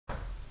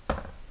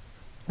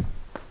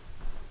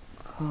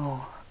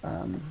Oh,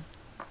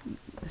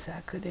 is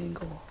that a good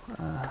angle?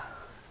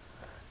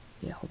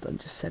 Yeah, hold on,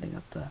 just setting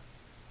up the...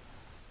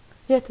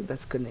 Yeah, I think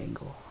that's a good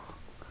angle.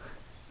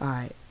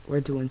 Alright,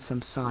 we're doing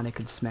some Sonic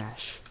and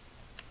Smash.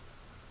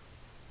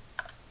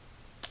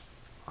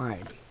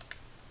 Alrighty,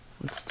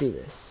 let's do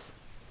this.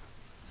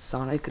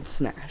 Sonic and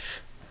Smash.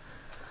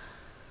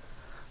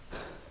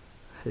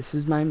 This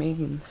is my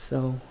main,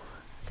 so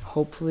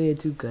hopefully I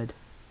do good.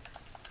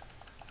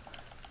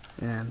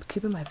 And I'm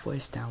keeping my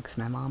voice down because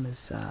my mom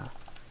is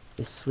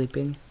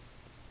sleeping,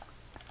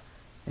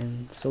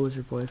 and so is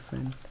her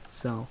boyfriend.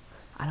 So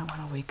I don't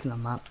want to waken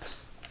them up.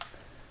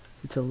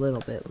 It's a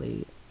little bit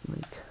late,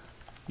 like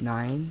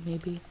 9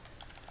 maybe.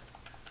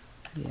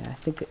 Yeah, I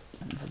think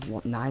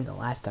it's 9 the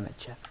last time I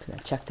checked. I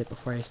checked it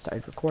before I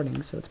started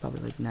recording, so it's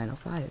probably like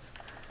 9:05.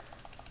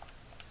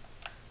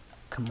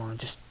 Come on,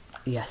 just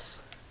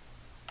yes.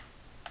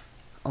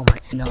 Oh my,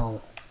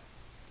 no.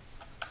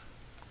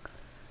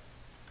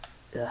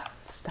 Ugh,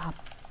 stop.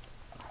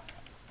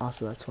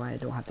 Also, that's why I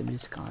don't have the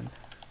music on.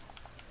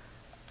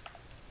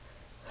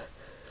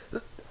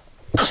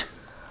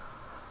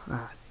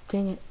 Ah,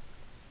 dang it.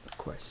 Of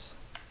course.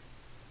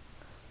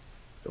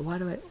 Why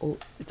do I... Oh,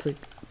 it's like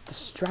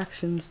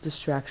distractions,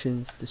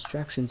 distractions,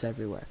 distractions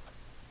everywhere.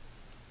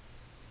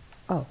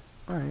 Oh,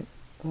 alright.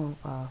 Well,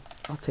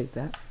 I'll take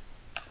that.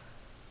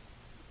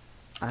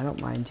 I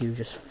don't mind you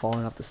just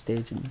falling off the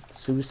stage and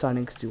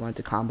suiciding because you wanted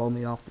to combo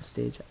me off the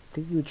stage. I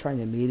think you were trying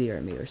to meteor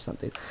me or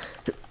something.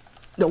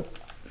 Nope.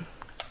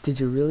 Did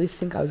you really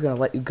think I was going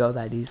to let you go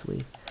that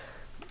easily?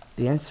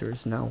 The answer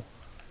is no.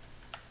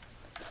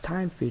 It's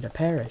time for you to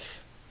perish.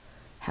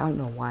 I don't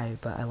know why,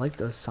 but I like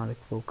those Sonic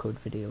Roll Code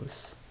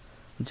videos.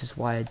 Which is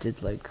why I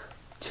did like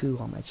 2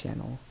 on my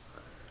channel.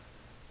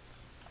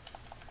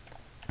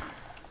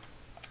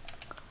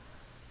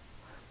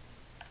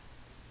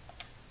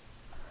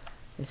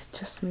 Is it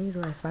just me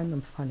or I find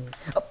them funny?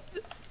 Oh.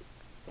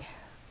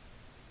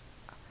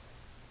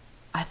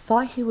 I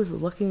thought he was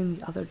looking in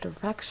the other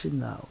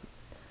direction though.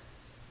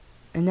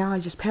 And now I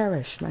just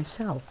perished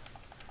myself.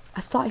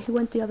 I thought he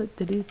went the other...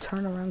 Did he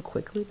turn around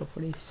quickly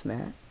before he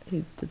smashed?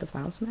 He did the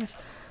final smash?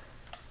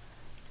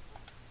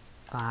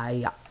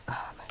 Yeah.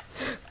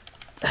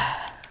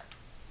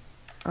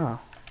 Oh,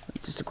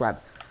 just a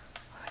grab.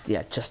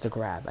 Yeah, just a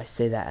grab. I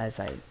say that as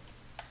I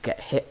get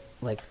hit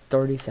like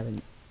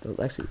 37...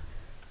 Actually,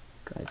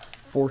 like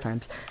 4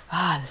 times.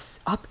 This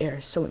up air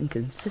is so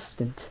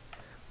inconsistent.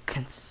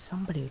 Can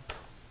somebody...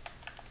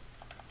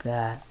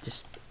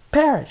 just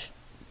perish?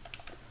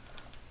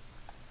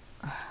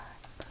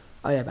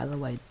 Oh yeah, by the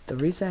way, the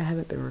reason I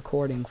haven't been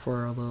recording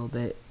for a little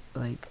bit,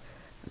 like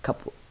a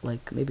couple,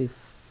 like maybe,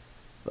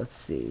 let's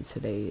see,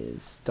 today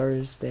is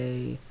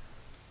Thursday,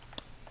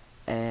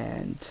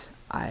 and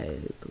I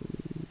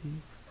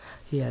believe,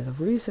 yeah, the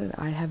reason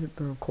I haven't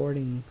been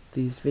recording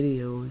these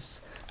videos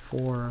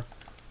for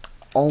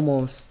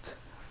almost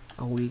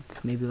a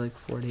week, maybe like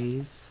 4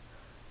 days,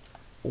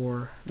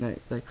 or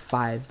like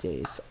 5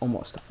 days,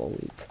 almost a full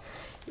week,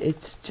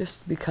 it's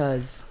just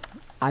because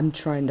I'm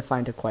trying to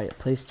find a quiet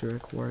place to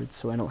record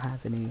so I don't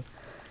have any,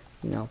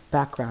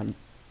 background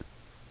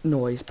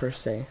noise per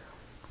se.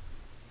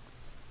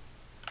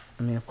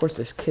 I mean, of course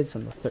there's kids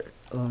on the third,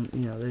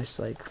 there's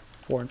like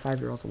 4 and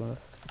 5-year-olds on the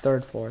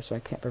 3rd floor, so I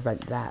can't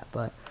prevent that,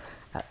 but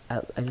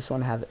I just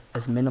want to have it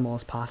as minimal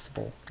as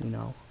possible, And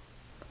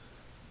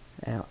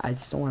I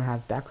just don't want to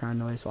have background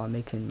noise while I'm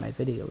making my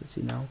videos,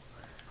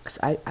 Because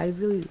I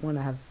really want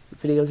to have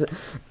videos that,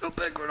 no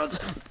background noise,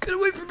 get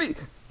away from me,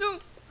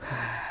 no!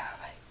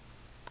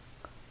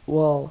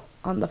 Well,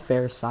 on the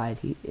fair side,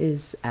 he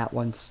is at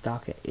 1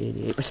 stock at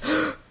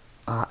 88%.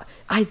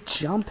 I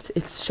jumped.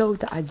 It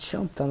showed that I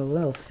jumped on a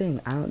little thing.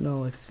 I don't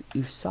know if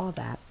you saw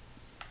that.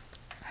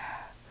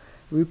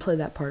 Replay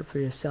that part for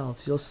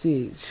yourselves. You'll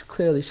see. It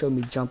clearly showed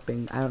me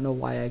jumping. I don't know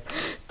why I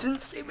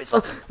didn't save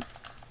myself.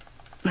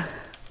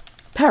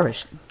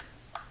 Perish.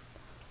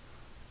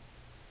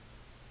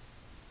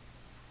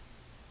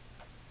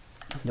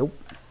 Nope.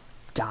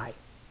 Die.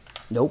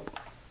 Nope.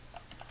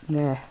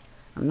 Nah.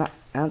 I'm not...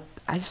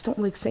 I just don't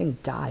like saying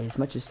die as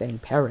much as saying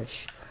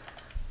perish.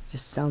 It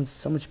just sounds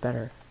so much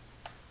better.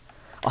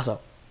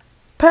 Also,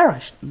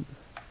 perish!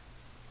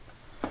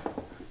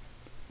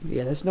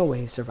 Yeah, there's no way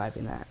he's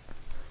surviving that.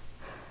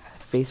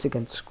 Face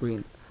against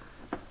screen.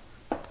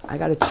 I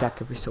gotta check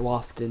every so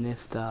often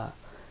if the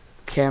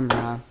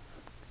camera,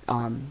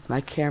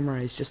 my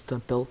camera is just a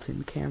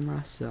built-in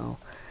camera, so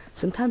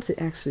sometimes it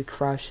actually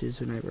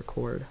crashes when I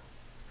record.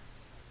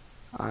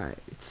 Alright,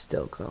 it's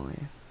still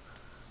going.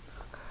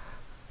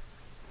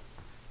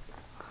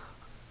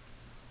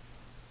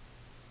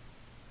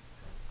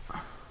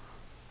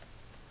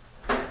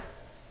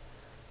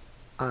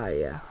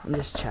 Yeah, I'm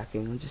just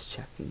checking.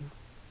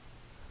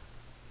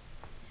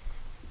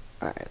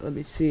 Alright, let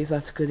me see if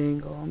that's a good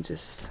angle. I'm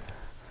just,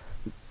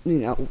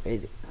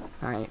 wait.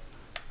 Alright.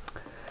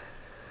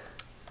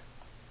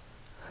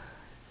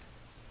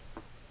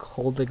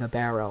 Holding a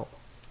barrel.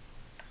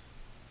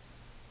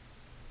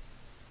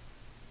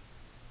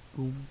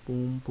 Boom,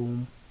 boom,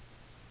 boom.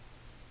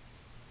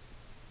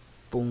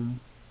 Boom,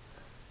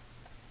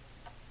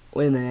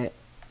 Wait a minute.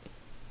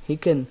 He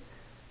can...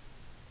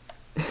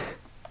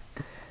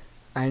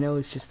 I know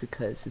it's just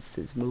because it's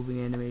his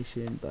moving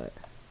animation, but...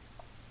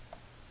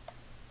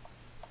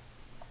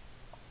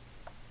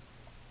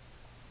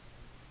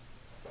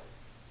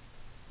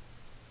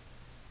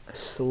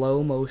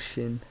 Slow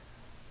motion.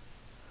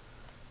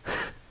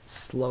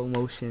 Slow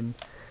motion.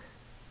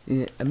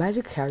 Yeah,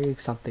 imagine carrying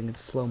something in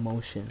slow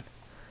motion.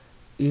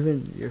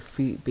 Even your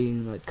feet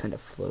being like kind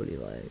of floaty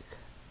like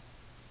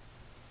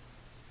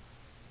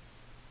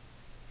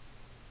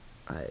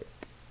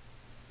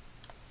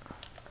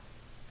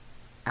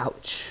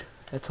ouch.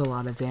 That's a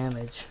lot of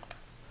damage.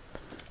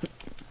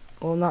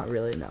 Well, not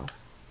really, no.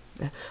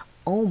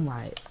 Oh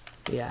my,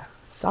 yeah.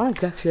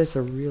 Sonic actually has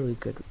a really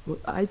good,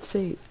 I'd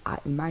say,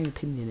 in my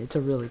opinion, it's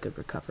a really good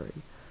recovery.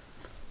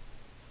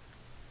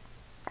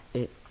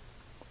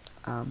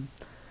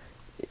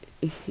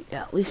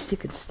 At least he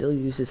can still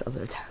use his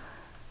other attack.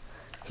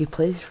 He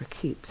plays for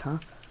keeps, huh?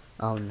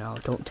 Oh no,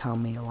 don't tell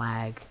me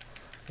lag.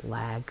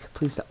 Lag,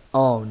 please don't.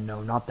 Oh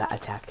no, not that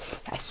attack.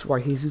 I swear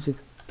he's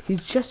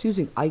just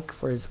using Ike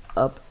for his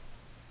up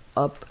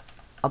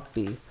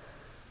B.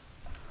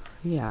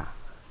 Yeah,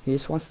 he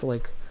just wants to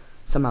like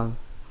somehow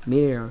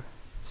meteor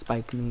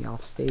spike me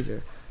off stage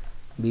or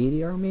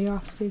meteor me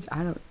off stage.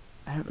 I don't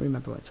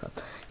remember what it's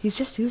called. He's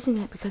just using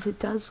it because it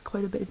does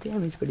quite a bit of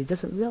damage, but he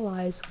doesn't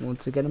realize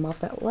once you get him off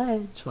that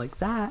ledge like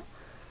that,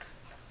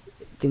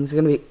 things are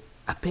gonna be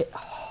a bit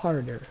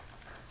harder.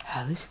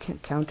 At least he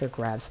can't counter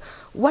grabs.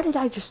 What did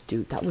I just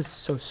do? That was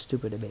so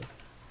stupid of me.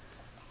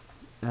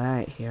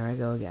 Alright, here I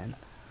go again.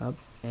 Up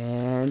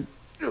and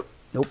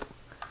nope.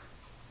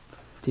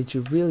 Did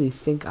you really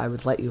think I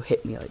would let you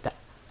hit me like that?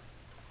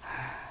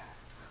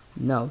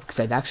 No, because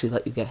I'd actually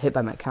let you get hit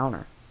by my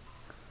counter.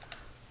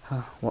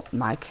 Well,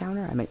 my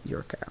counter? I meant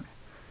your counter.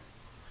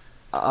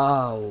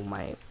 Oh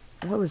my,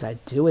 what was I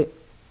doing?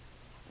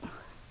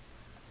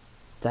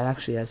 That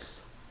actually has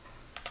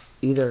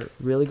either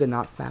really good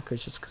knockback or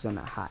just because I'm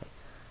not high.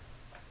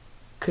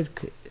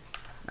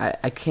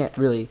 I can't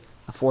really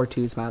afford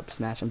to use my up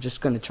smash. I'm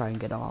just going to try and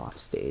get off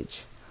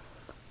stage.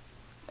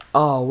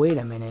 Oh, wait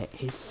a minute.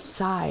 His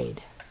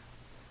side.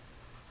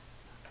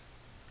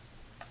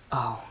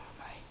 Oh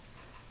my.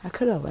 I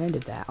could have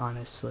landed that,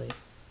 honestly.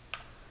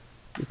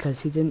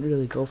 Because he didn't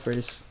really go for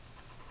his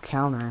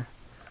counter.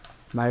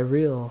 My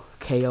real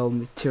KO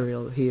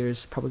material here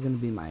is probably going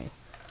to be my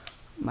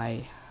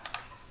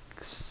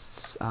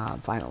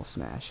final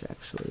smash,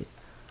 actually.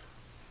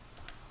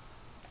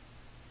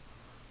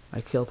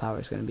 My kill power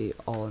is going to be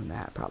all in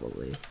that,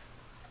 probably.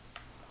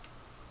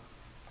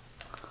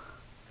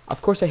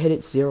 Of course, I hit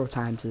it 0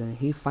 times, and then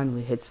he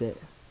finally hits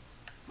it.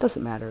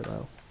 Doesn't matter,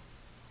 though.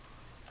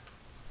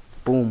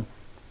 Boom.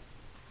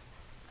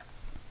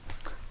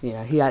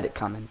 Yeah, he had it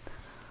coming.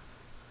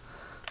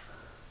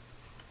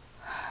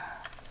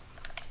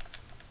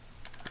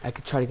 I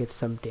could try to get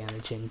some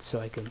damage in so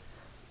I can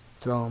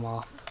throw him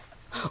off.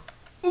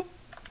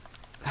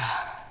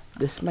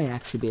 This might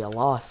actually be a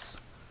loss.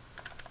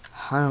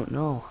 I don't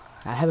know.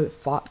 I haven't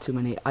fought too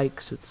many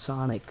Ikes with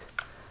Sonic,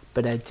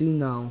 but I do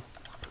know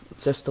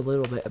just a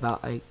little bit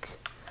about Ike.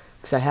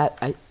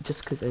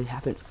 Just because I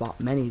haven't fought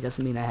many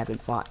doesn't mean I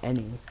haven't fought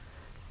any.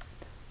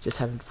 Just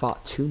haven't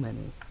fought too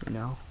many, you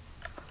know.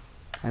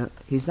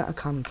 He's not a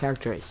common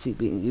character I see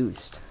being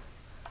used.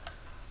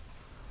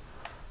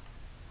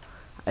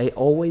 I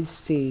always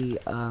see,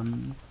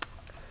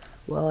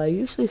 well, I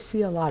usually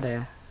see a lot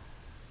of,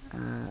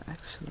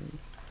 actually,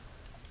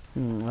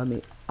 give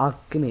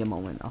me a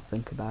moment, I'll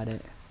think about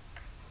it.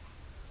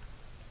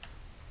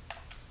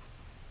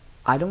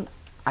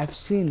 I've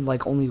seen,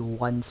 like, only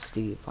one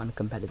Steve on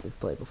competitive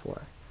play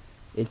before.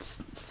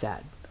 It's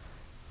sad.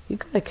 He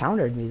could have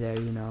countered me there,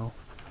 you know,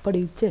 but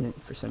he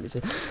didn't for some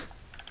reason.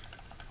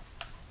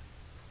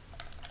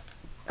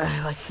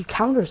 Like, he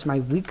counters my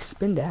weak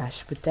spin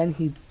dash, but then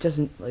he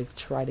doesn't, like,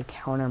 try to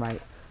counter my...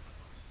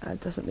 That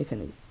doesn't make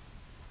any...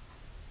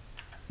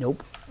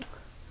 Nope.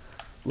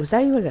 Was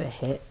that even gonna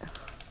hit?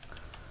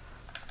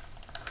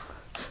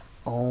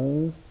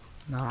 Oh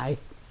my...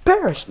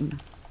 Perish!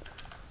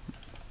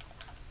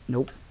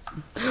 Nope.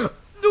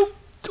 Nope!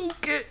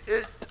 Don't get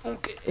it!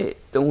 Don't get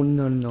it! Don't,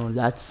 no,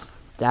 that's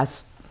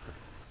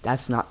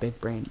not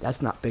big brain.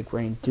 That's not big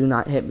brain. Do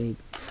not hit me.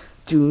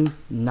 Do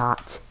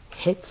not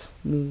hit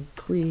me,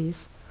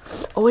 please.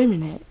 Oh, wait a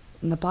minute.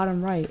 In the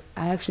bottom right,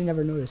 I actually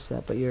never noticed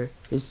that, but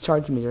his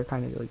charge meter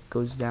kind of like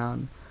goes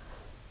down.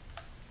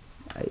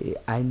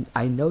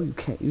 I know you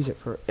can't use it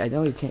I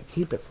know you can't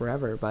keep it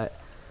forever, but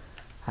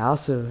I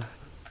also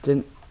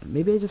didn't.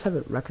 Maybe I just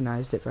haven't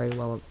recognized it very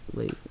well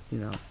late. You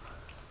know,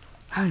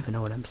 I don't even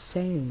know what I'm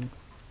saying.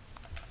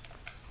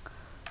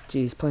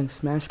 Geez, playing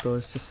Smash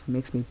Bros just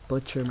makes me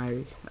butcher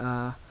my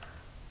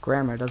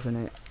grammar, doesn't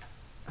it?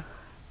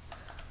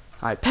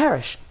 Alright,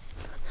 perish.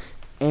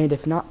 And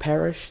if not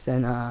perish,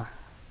 then,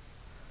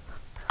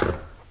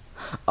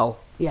 oh,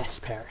 yes,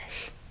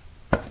 perish.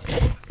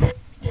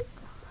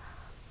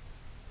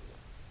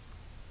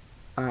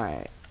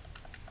 Alright.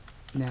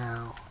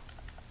 Now,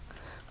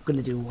 I'm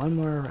gonna do one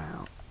more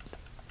round.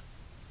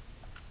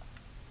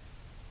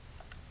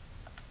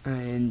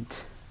 And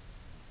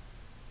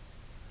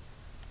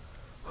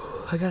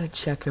I gotta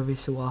check every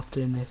so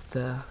often if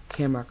the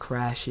camera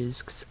crashes,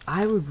 because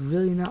I would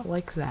really not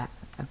like that.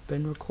 I've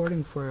been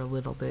recording for a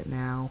little bit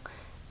now,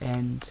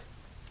 and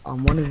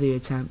on one of the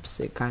attempts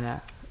it kind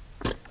of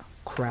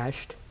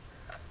crashed.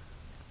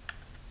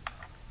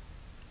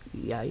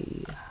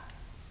 Yay.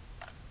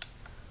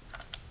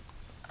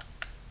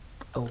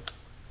 Oh.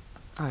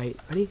 Alright,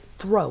 ready?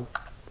 Throw.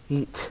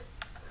 Eat.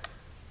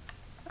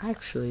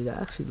 Actually,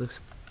 that actually looks...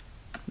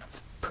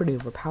 it's pretty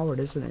overpowered,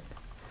 isn't it?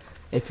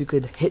 If you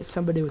could hit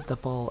somebody with the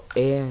ball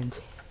and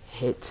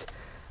hit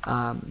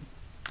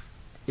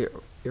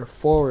your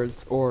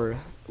forwards or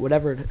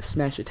whatever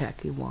smash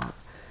attack you want,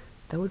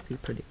 that would be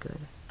pretty good.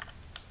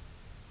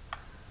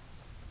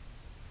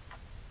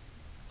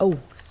 Oh,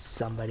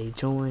 somebody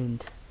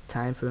joined.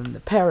 Time for them to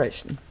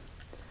perish.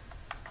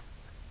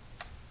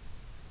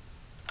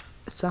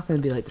 It's not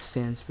gonna be like the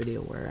Sans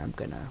video where I'm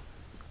gonna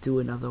do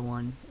another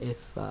one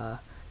if I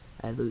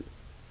lose.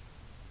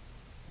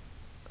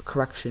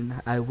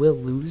 Correction, I will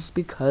lose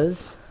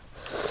because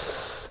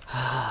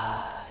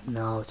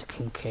no, it's a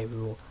King K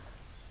rule.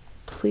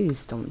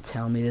 Please don't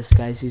tell me this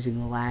guy's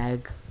using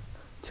lag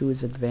to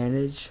his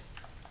advantage.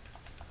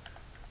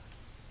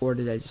 Or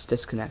did I just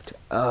disconnect?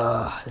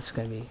 It's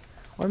gonna be...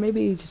 or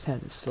maybe he just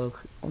had a slow...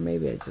 or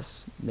maybe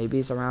maybe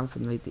he's around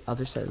from like the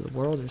other side of the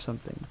world or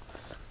something.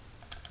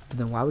 But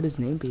then why would his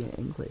name be in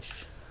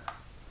English?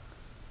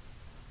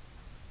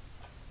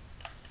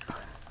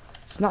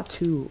 It's not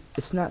too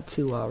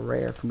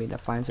rare for me to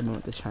find someone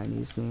with a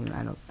Chinese name,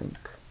 I don't think.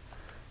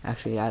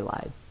 Actually, I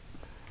lied.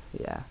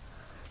 Yeah.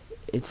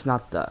 It's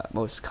not the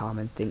most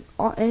common thing.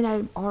 Oh, and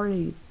I'm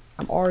already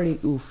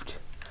oofed.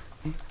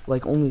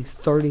 Like only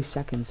 30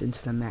 seconds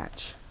into the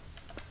match.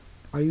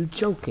 Are you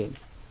joking?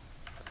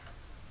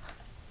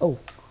 Oh.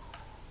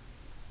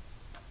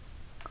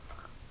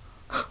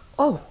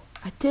 Oh,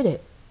 I did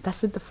it.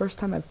 That's like the first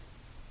time I've...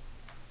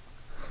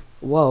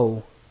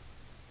 whoa.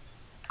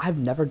 I've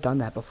never done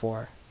that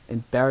before.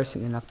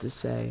 Embarrassing enough to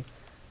say.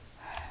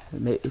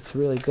 It's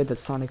really good that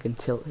Sonic can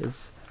tilt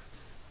his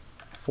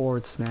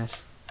forward smash.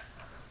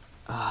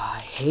 I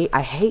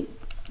hate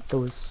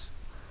those.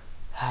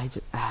 I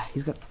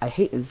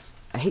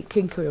hate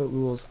King K.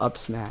 Rool's up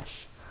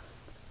smash.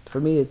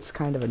 For me, it's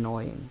kind of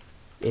annoying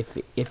if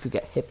you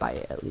get hit by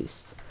it, at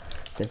least,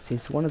 since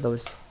he's one of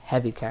those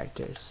heavy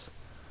characters.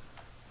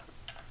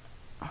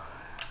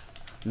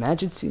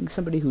 Imagine seeing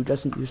somebody who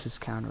doesn't use his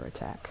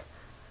counterattack.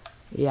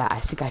 Yeah, I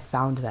think I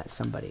found that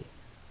somebody.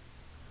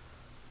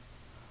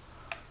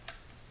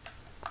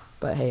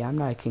 But hey, I'm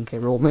not a King K.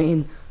 Rool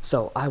main,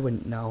 so I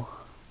wouldn't know.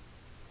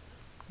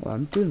 Well,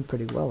 I'm doing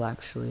pretty well,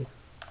 actually.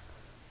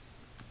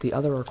 The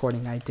other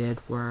recording I did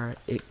where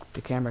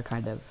the camera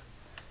kind of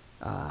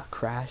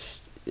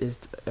crashed is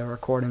a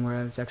recording where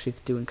I was actually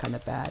doing kind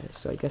of bad.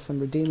 So I guess I'm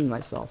redeeming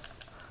myself.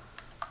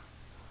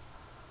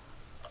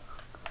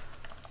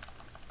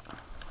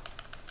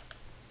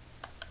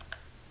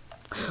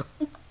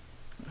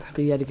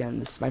 But yet again,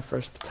 this is my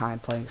first time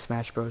playing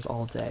Smash Bros.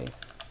 All day.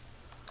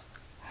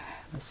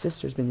 My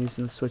sister's been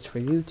using the Switch for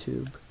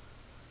YouTube.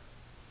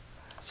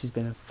 She's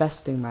been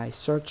infesting my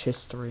search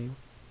history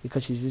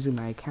because she's using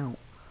my account.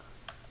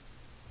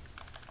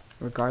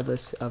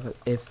 Regardless of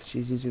if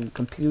she's using the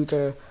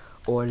computer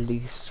or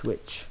the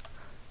Switch.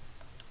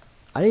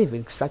 I didn't even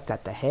expect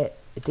that to hit.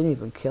 It didn't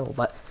even kill,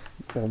 but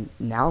well,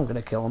 now I'm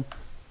gonna kill him.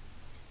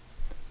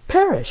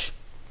 Perish!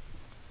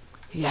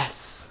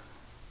 Yes!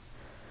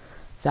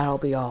 That'll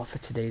be all for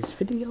today's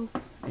video,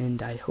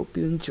 and I hope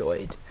you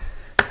enjoyed.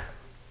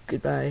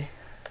 Goodbye.